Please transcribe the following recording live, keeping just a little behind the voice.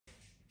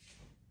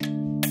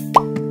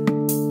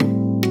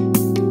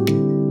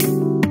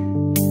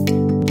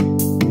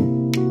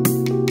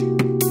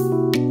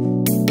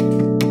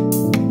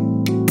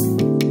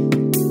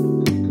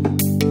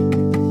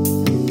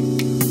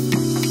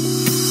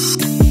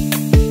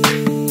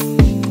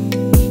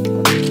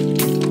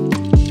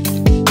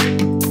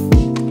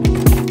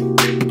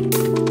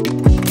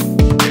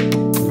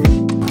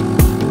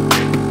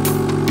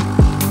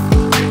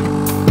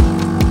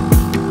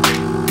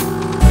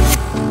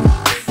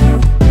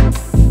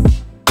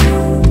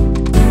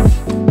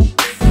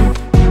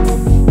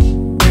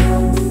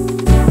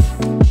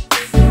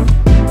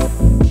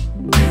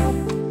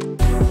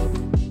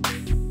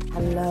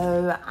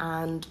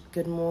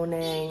good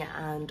morning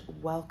and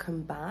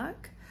welcome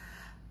back.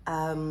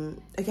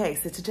 Okay,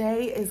 so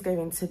today is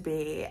going to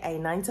be a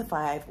 9 to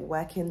 5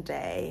 working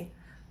day,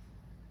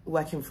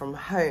 working from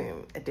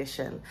home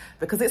edition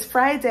because it's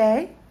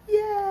Friday,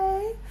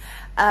 yay!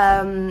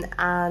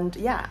 And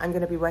yeah, I'm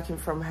gonna be working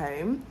from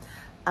home.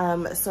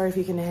 Sorry if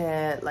you can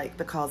hear like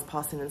the cars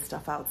passing and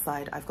stuff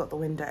outside. I've got the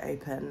window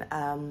open.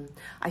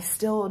 I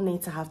still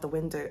need to have the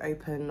window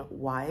open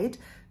wide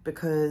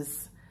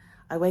because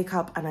I wake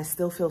up and I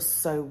still feel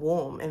so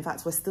warm. In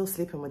fact, we're still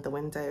sleeping with the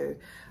window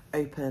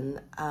open,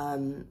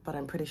 but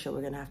I'm pretty sure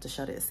we're gonna have to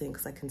shut it soon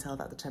because I can tell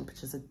that the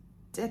temperatures are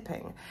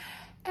dipping.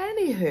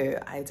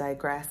 Anywho, I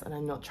digress and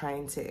I'm not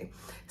trying to.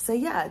 So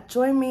yeah,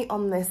 join me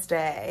on this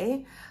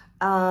day.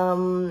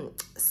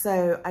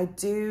 So I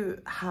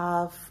do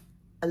have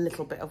a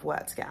little bit of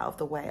work to get out of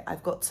the way.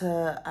 I've got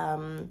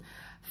to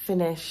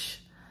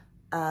finish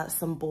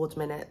some board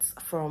minutes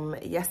from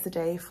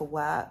yesterday for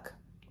work.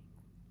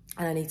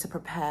 And I need to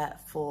prepare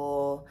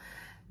for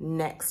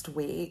next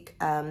week.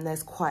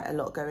 There's quite a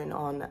lot going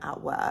on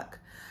at work.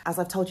 As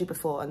I've told you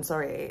before, and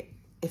sorry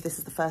if this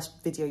is the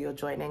first video you're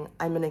joining,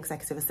 I'm an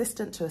executive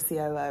assistant to a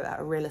COO at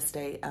a real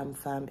estate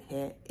firm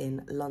here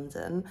in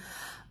London.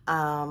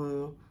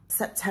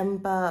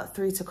 September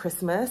through to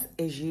Christmas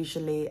is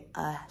usually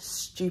a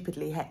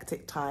stupidly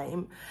hectic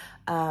time.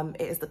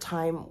 It is the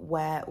time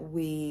where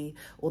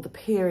or the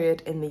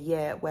period in the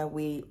year where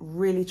we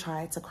really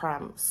try to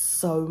cram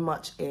so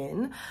much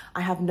in.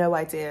 I have no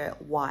idea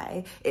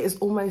why. It is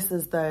almost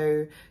as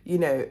though, you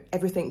know,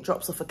 everything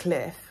drops off a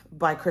cliff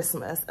by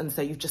Christmas and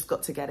so you've just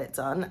got to get it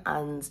done.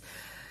 And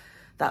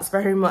that's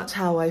very much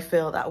how I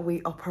feel that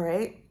we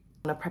operate.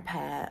 I'm gonna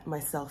prepare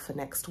myself for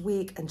next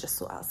week and just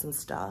sort out some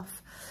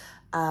stuff.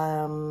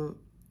 And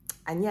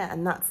yeah,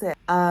 and that's it.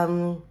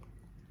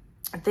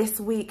 This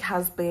week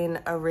has been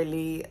a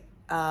really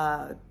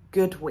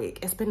good week.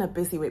 It's been a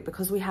busy week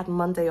because we had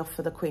Monday off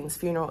for the Queen's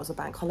funeral. It was a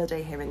bank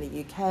holiday here in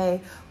the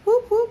UK.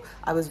 Whoop, whoop.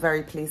 I was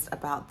very pleased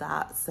about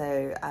that.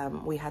 So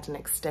we had an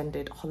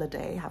extended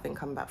holiday having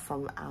come back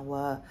from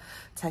our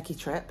Turkey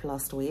trip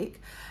last week.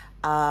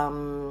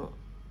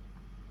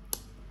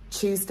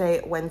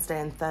 Tuesday, Wednesday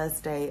and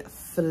Thursday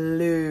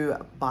flew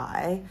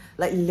by,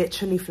 like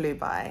literally flew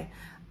by.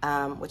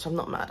 Which I'm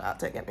not mad at,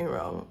 don't get me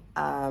wrong.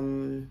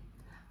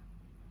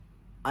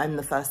 I'm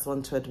the first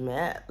one to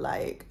admit,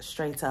 like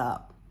straight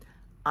up,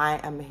 I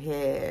am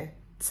here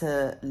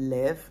to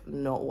live,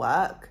 not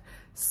work.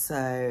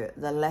 So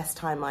the less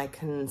time I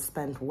can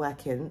spend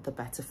working, the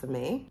better for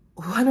me.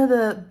 One of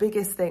the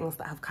biggest things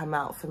that have come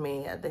out for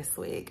me this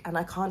week, and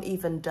I can't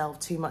even delve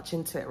too much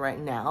into it right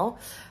now,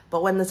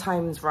 but when the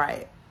time's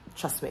right,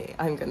 trust me,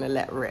 I'm gonna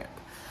let rip.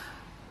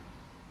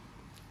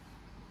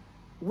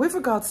 With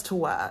regards to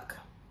work,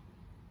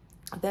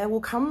 there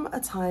will come a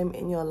time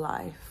in your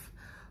life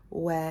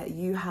where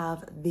you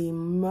have the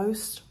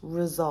most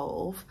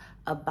resolve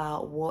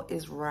about what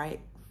is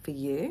right for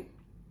you.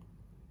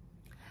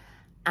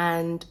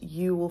 And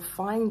you will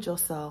find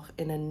yourself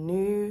in a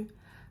new,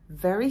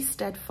 very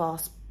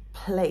steadfast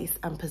place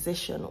and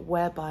position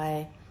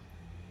whereby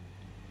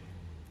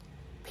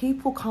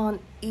people can't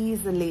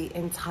easily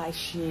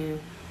entice you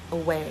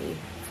away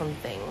from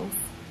things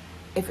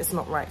if it's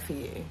not right for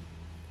you.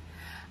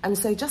 And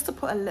so just to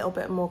put a little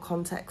bit more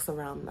context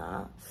around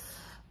that,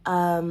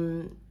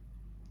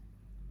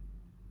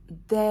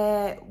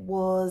 there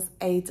was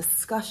a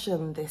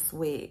discussion this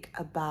week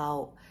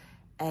about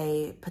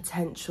a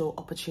potential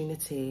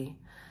opportunity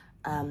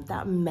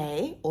that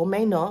may or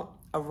may not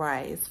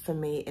arise for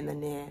me in the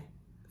near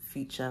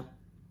future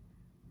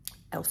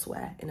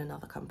elsewhere in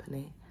another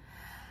company.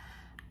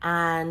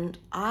 And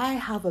I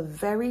have a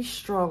very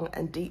strong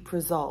and deep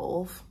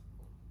resolve,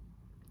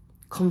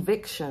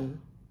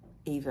 conviction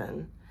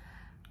even,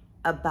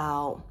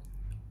 about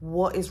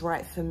what is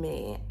right for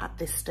me at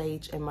this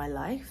stage in my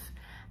life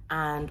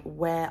and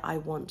where I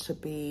want to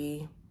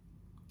be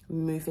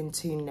moving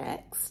to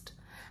next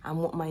and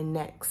what my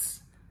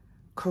next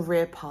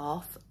career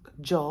path,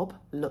 job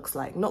looks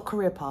like. Not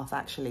career path,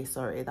 actually,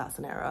 sorry, that's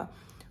an error.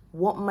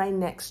 What my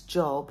next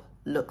job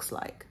looks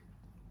like.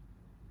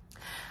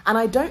 And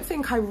I don't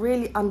think I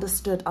really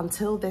understood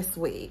until this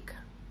week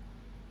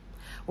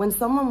when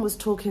someone was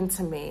talking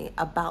to me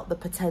about the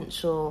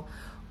potential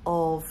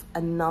of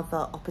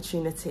another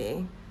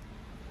opportunity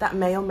that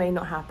may or may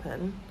not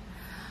happen,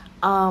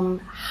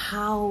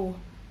 how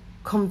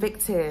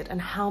convicted and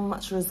how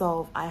much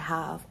resolve I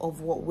have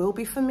of what will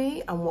be for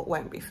me and what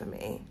won't be for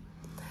me.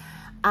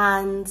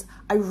 And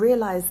I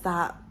realized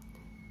that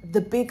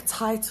the big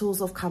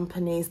titles of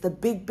companies, the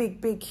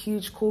big,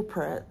 huge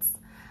corporates,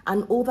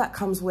 and all that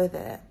comes with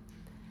it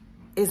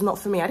is not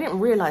for me. I didn't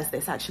realize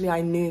this, actually,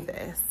 I knew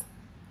this.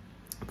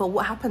 But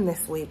what happened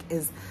this week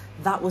is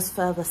that was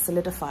further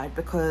solidified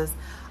because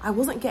I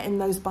wasn't getting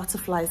those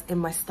butterflies in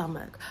my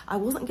stomach. I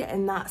wasn't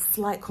getting that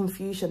slight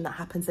confusion that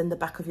happens in the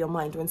back of your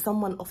mind when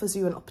someone offers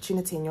you an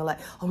opportunity and you're like,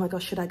 oh my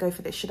gosh, should I go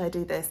for this? Should I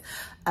do this?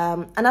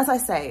 And as I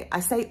say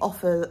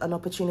offer an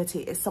opportunity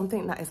is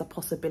something that is a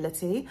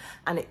possibility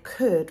and it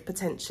could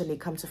potentially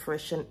come to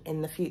fruition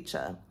in the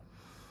future.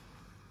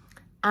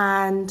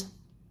 And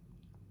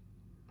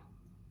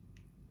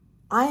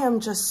I am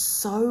just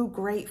so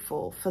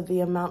grateful for the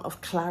amount of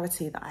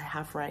clarity that I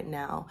have right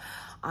now.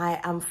 I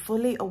am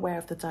fully aware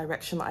of the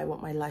direction that I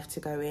want my life to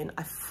go in.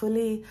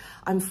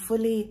 I'm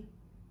fully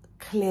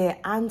clear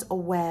and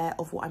aware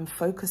of what I'm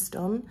focused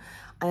on.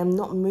 I am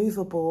not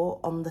movable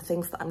on the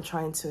things that I'm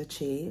trying to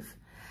achieve.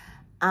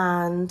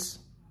 And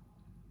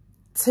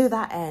to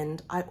that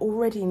end, I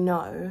already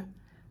know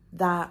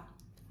that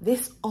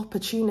this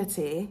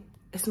opportunity,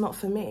 it's not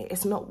for me.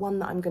 It's not one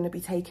that I'm going to be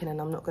taking, and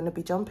I'm not going to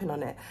be jumping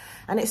on it.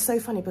 And it's so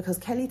funny because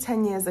Kelly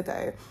 10 years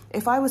ago,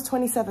 if I was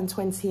 27,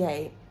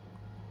 28,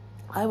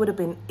 I would have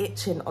been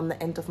itching on the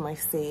end of my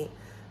seat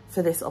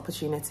for this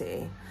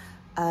opportunity.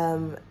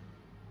 And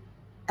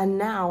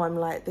now I'm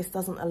like, this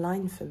doesn't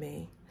align for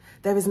me.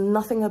 There is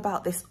nothing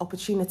about this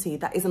opportunity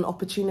that is an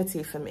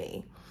opportunity for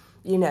me.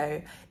 You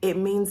know, it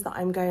means that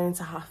I'm going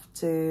to have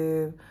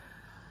to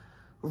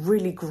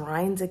really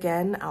grind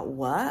again at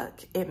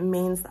work. It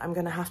means that I'm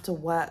going to have to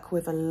work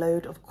with a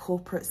load of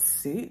corporate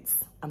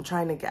suits. I'm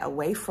trying to get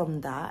away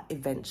from that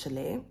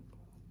eventually.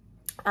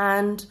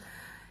 And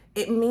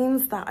it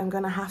means that I'm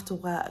going to have to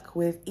work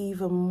with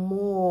even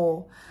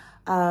more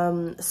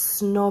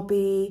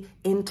snobby,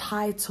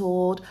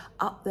 entitled,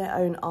 up their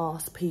own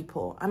arse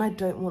people. And I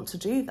don't want to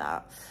do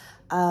that.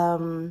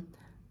 And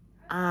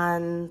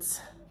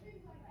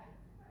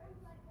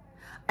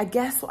I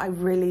guess what I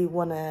really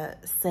want to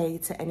say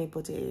to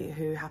anybody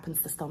who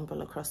happens to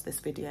stumble across this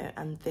video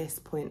and this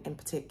point in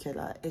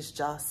particular is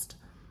just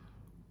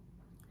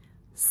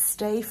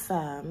stay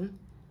firm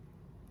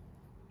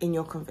in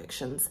your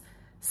convictions.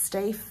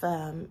 Stay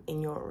firm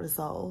in your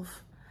resolve.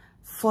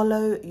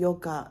 Follow your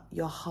gut,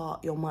 your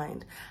heart, your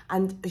mind.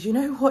 And you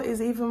know what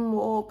is even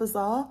more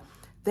bizarre?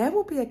 There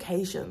will be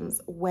occasions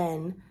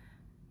when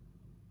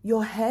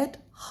your head,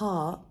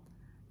 heart,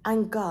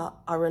 and gut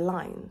are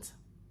aligned.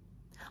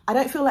 I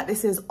don't feel like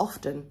this is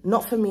often,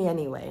 not for me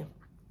anyway.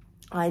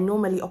 I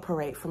normally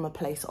operate from a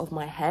place of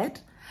my head,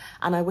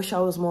 and I wish I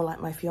was more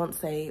like my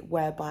fiance,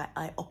 whereby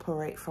I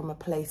operate from a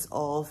place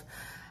of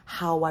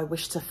how I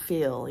wish to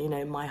feel, you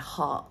know, my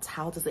heart.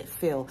 How does it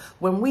feel?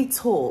 When we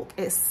talk,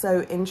 it's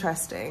so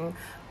interesting.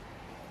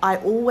 I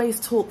always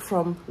talk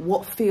from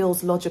what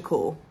feels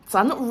logical. So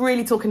I'm not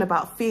really talking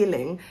about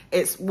feeling,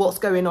 it's what's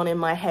going on in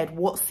my head,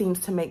 what seems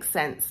to make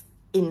sense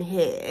in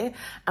here,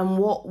 and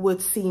what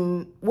would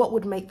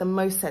make the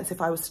most sense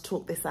if I was to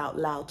talk this out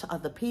loud to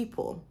other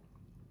people.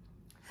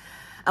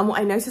 And what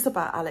I notice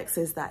about Alex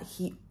is that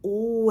he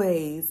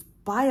always,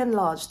 by and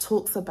large,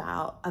 talks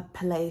about a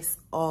place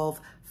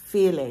of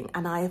feeling.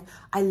 And I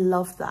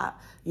love that.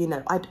 You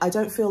know, I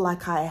don't feel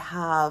like I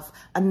have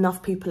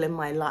enough people in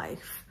my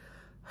life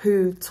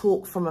who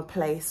talk from a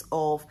place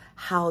of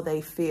how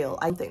they feel.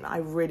 I think that I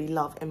really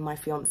love in my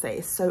fiance.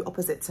 It's so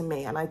opposite to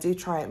me, and I do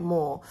try it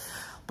more.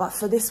 But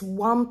for this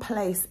one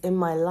place in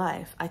my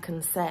life, I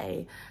can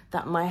say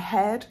that my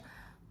head,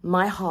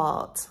 my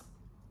heart,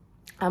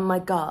 and my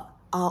gut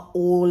are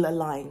all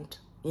aligned.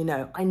 You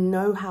know, I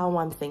know how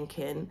I'm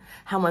thinking.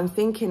 How I'm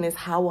thinking is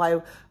how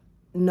I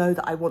know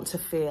that I want to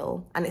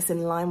feel, and it's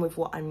in line with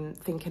what I'm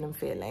thinking and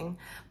feeling.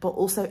 But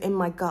also in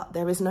my gut,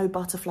 there is no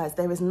butterflies.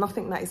 There is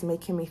nothing that is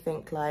making me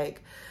think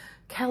like,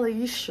 Kel, are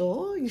you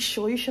sure? You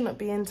sure you shouldn't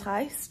be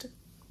enticed?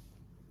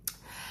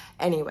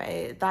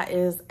 Anyway, that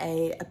is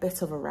a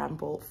bit of a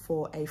ramble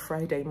for a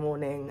Friday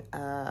morning,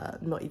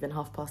 not even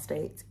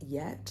 8:30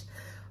 yet,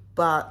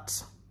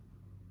 but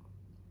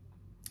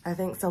I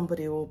think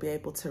somebody will be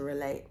able to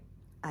relate,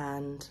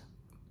 and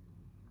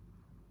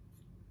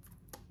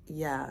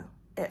yeah,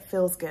 it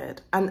feels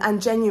good.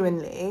 And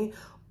genuinely,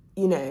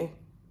 you know,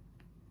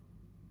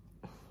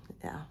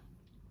 yeah,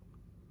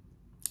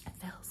 it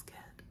feels good.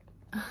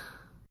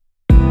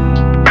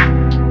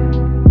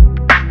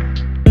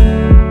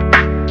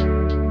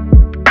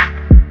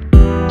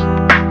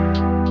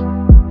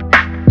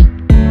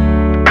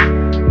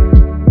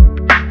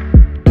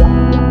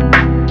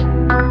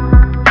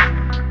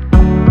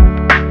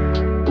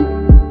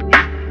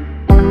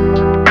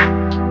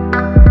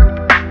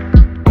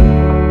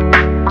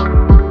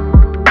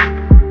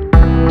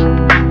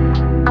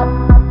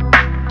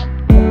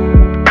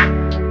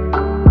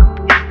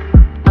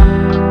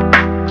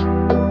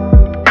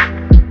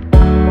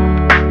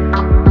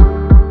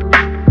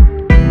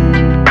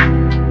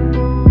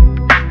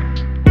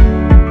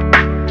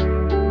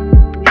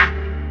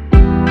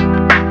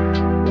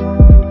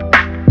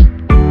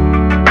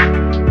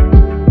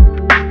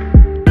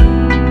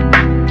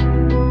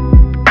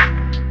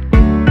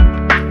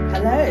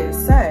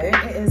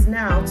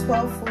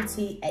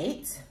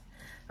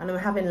 And I'm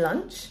having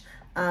lunch.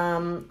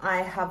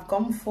 I have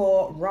gone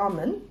for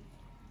ramen.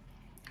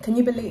 Can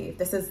you believe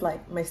this is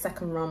like my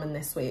second ramen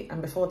this week,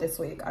 and before this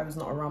week I was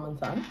not a ramen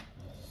fan.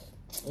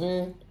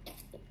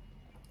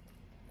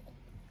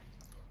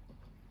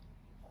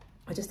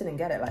 I just didn't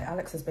get it. Like,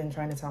 Alex has been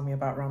trying to tell me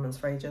about ramens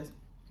for ages,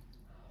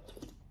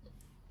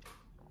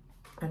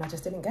 and I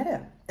just didn't get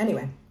it.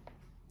 Anyway,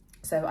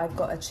 so I've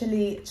got a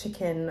chili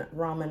chicken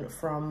ramen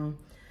from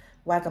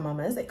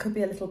Wagamamas. It could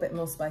be a little bit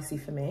more spicy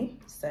for me,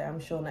 so I'm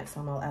sure next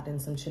time I'll add in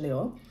some chili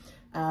oil.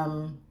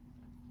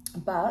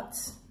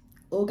 But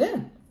all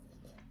good.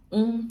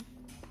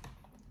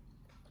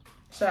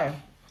 So,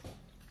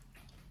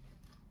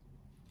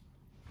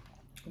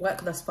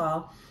 work thus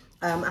far.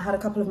 I had a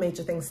couple of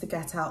major things to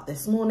get out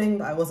this morning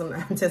that I wasn't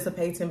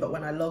anticipating, but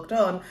when I logged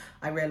on,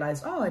 I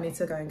realized, oh, I need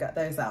to go and get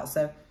those out.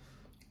 So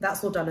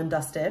that's all done and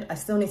dusted. I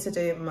still need to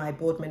do my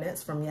board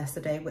minutes from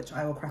yesterday, which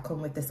I will crack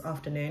on with this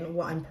afternoon.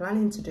 What I'm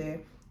planning to do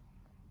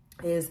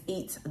is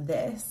eat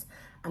this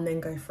and then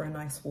go for a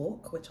nice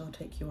walk, which I'll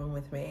take you on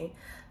with me.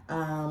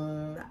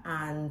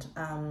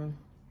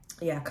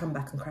 Yeah, come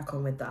back and crack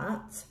on with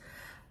that.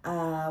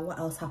 What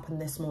else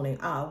happened this morning?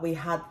 We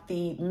had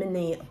the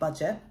mini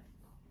budget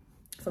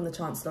from the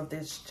Chancellor of the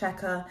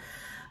Exchequer,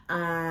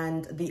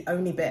 and the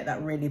only bit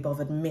that really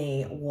bothered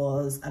me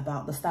was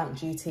about the stamp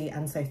duty.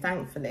 And so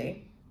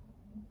thankfully,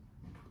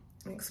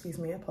 excuse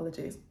me,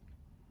 apologies,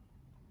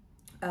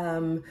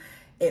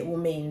 it will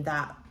mean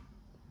that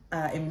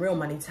in real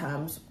money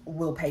terms,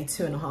 we'll pay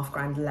 £2.5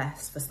 grand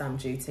less for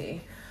stamp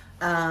duty.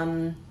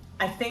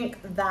 I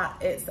think that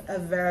it's a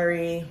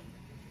very,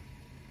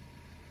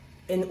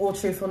 in all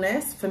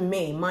truthfulness, for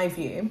me, my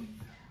view,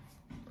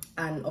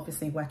 and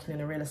obviously working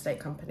in a real estate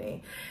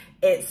company,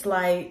 it's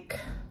like...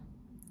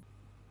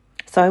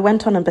 So I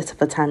went on a bit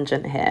of a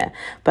tangent here,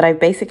 but I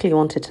basically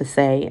wanted to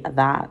say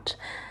that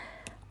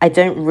I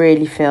don't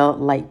really feel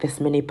like this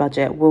mini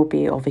budget will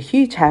be of a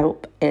huge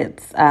help.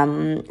 It's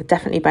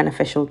definitely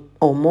beneficial,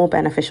 or more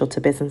beneficial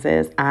to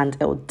businesses, and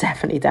it will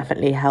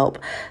definitely help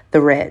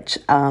the rich.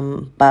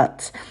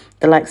 But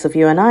the likes of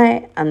you and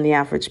I and the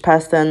average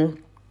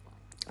person,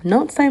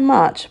 not so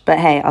much. But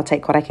hey, I'll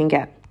take what I can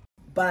get.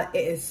 But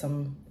it is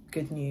some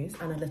good news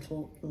and a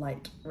little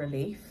light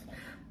relief.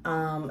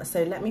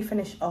 So let me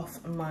finish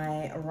off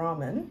my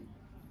ramen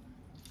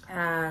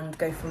and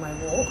go for my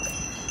walk.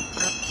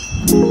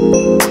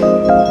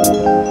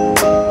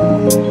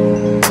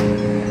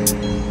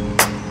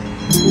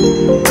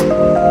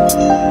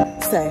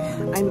 So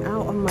I'm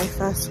out on my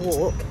first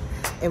walk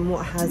in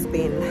what has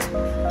been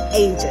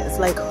ages,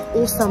 like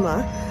all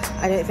summer.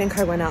 I don't think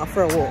I went out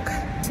for a walk,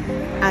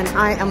 and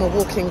I am a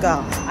walking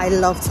girl. I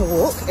love to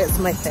walk, it's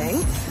my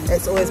thing.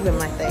 It's always been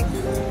my thing.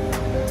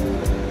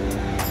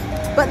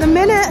 But the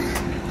minute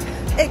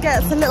it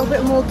gets a little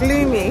bit more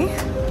gloomy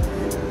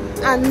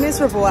and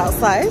miserable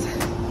outside,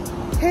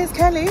 here's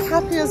Kelly,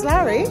 happy as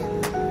Larry,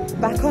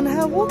 back on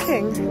her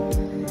walking.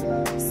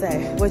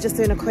 So we're just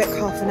doing a quick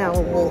half-an-hour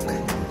walk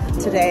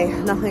today,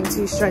 nothing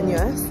too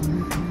strenuous,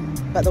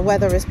 but the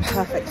weather is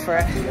perfect for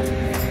it.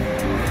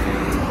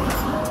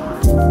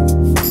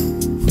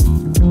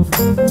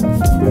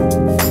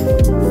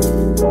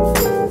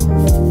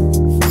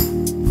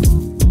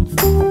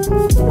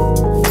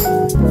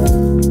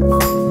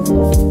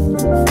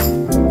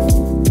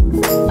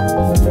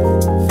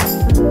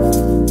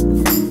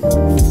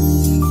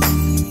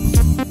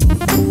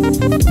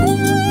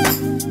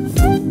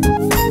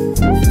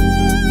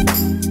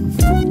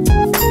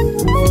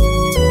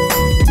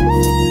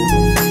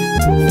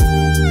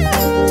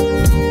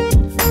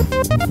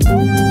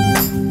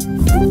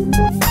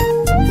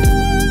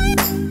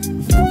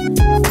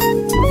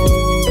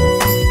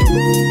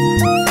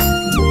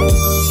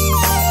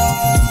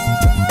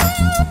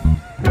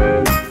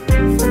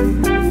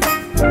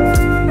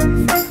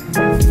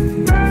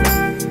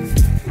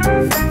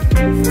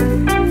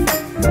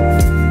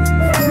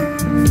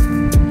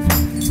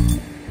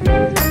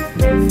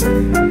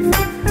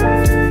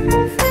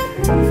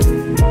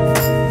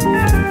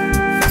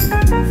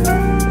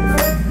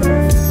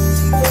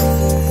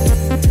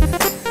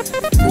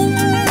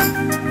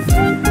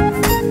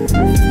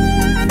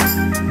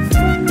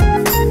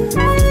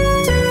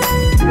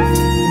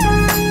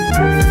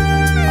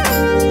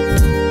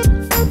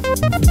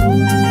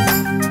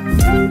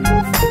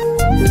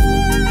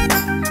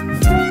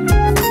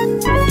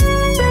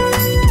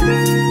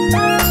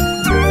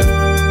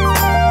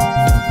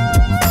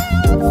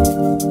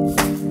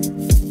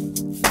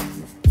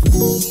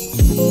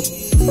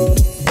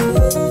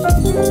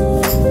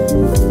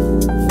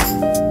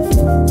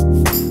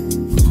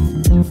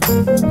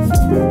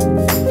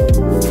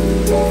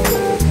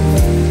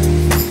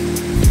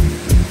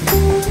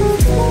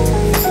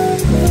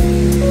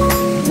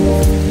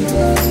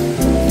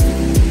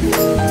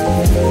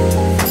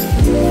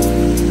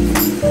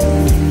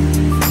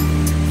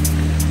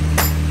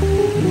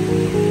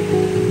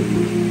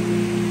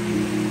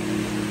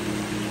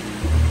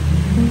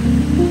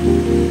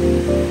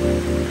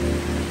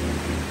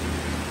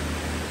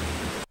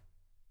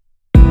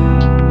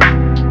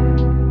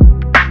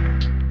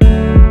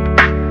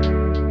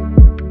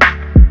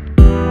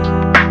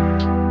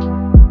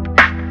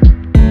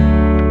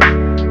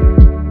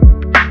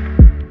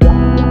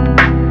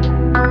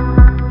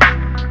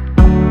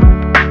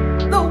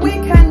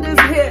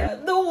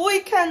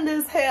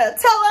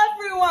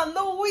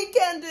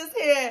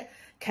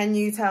 Can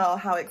you tell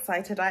how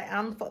excited I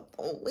am for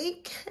the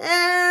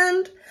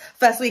weekend?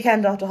 First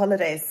weekend after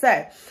holidays.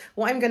 So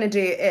what I'm going to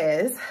do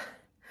is,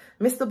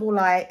 Mr.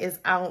 Bulai is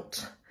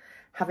out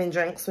having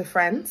drinks with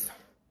friends.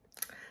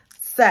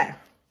 So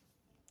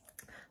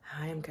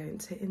I am going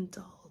to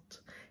indulge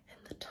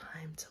in the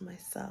time to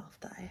myself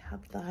that I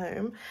have at the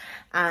home,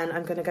 and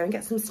I'm going to go and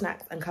get some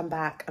snacks and come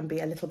back and be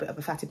a little bit of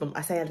a fatty bum.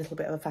 I say a little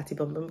bit of a fatty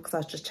bum bum because I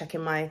was just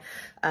checking my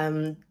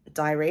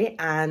diary,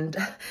 and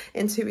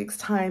in 2 weeks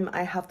time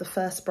I have the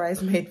first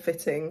bridesmaid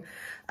fitting.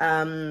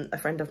 A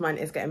friend of mine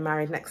is getting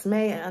married next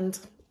May, and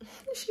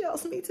she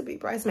asked me to be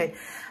bridesmaid.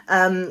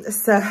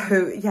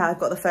 So yeah, I've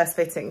got the first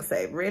fitting,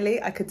 so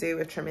really I could do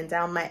with trimming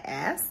down my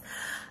ass.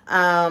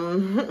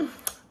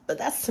 But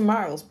that's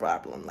tomorrow's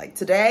problem. Like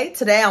today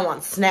I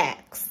want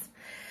snacks.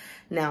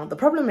 Now, the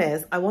problem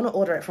is I want to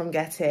order it from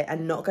Get It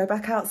and not go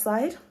back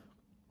outside,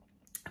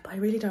 but I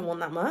really don't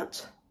want that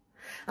much.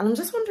 And I'm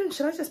just wondering,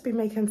 should I just be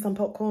making some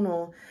popcorn,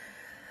 or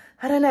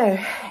I don't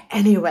know.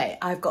 Anyway,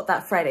 I've got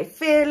that Friday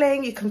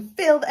feeling. You can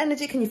feel the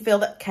energy. Can you feel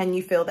that? Can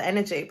you feel the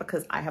energy?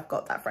 Because I have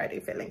got that Friday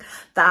feeling.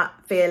 That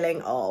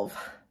feeling of,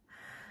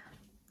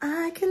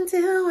 I can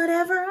do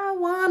whatever I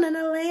want, and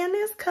a land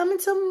is coming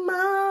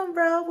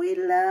tomorrow. We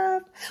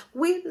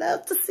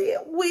love to see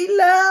it. We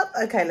love.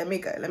 Okay, let me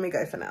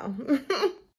go for now.